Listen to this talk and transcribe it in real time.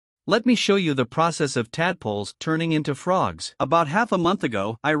Let me show you the process of tadpoles turning into frogs. About half a month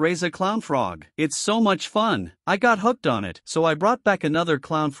ago, I raised a clown frog. It's so much fun. I got hooked on it, so I brought back another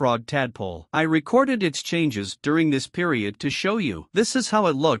clown frog tadpole. I recorded its changes during this period to show you. This is how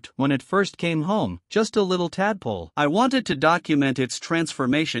it looked when it first came home, just a little tadpole. I wanted to document its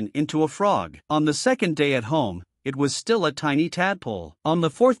transformation into a frog. On the second day at home, it was still a tiny tadpole. On the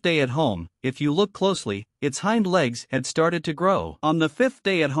fourth day at home, if you look closely, its hind legs had started to grow. On the fifth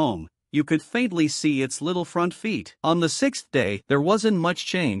day at home, you could faintly see its little front feet. On the sixth day, there wasn't much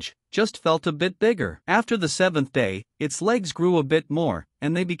change, just felt a bit bigger. After the seventh day, its legs grew a bit more,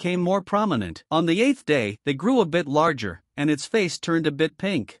 and they became more prominent. On the eighth day, they grew a bit larger, and its face turned a bit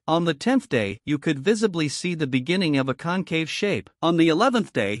pink. On the 10th day, you could visibly see the beginning of a concave shape. On the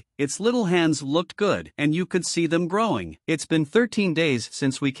 11th day, its little hands looked good, and you could see them growing. It's been 13 days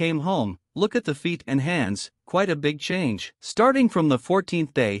since we came home. Look at the feet and hands, quite a big change. Starting from the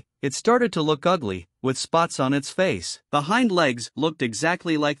 14th day, it started to look ugly, with spots on its face. The hind legs looked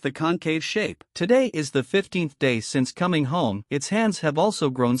exactly like the concave shape. Today is the 15th day since coming home. Its hands have also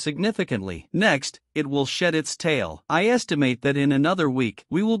grown significantly. Next, it will shed its tail. I estimate that in another week,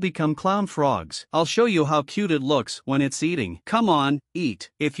 we will become clown frogs. I'll show you how cute it looks when it's eating. Come on,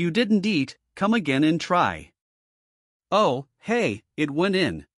 eat. If you didn't eat, come again and try. Oh, hey, it went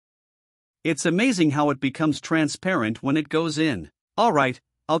in. It's amazing how it becomes transparent when it goes in. Alright,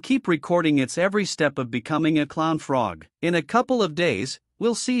 I'll keep recording its every step of becoming a clown frog. In a couple of days,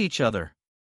 we'll see each other.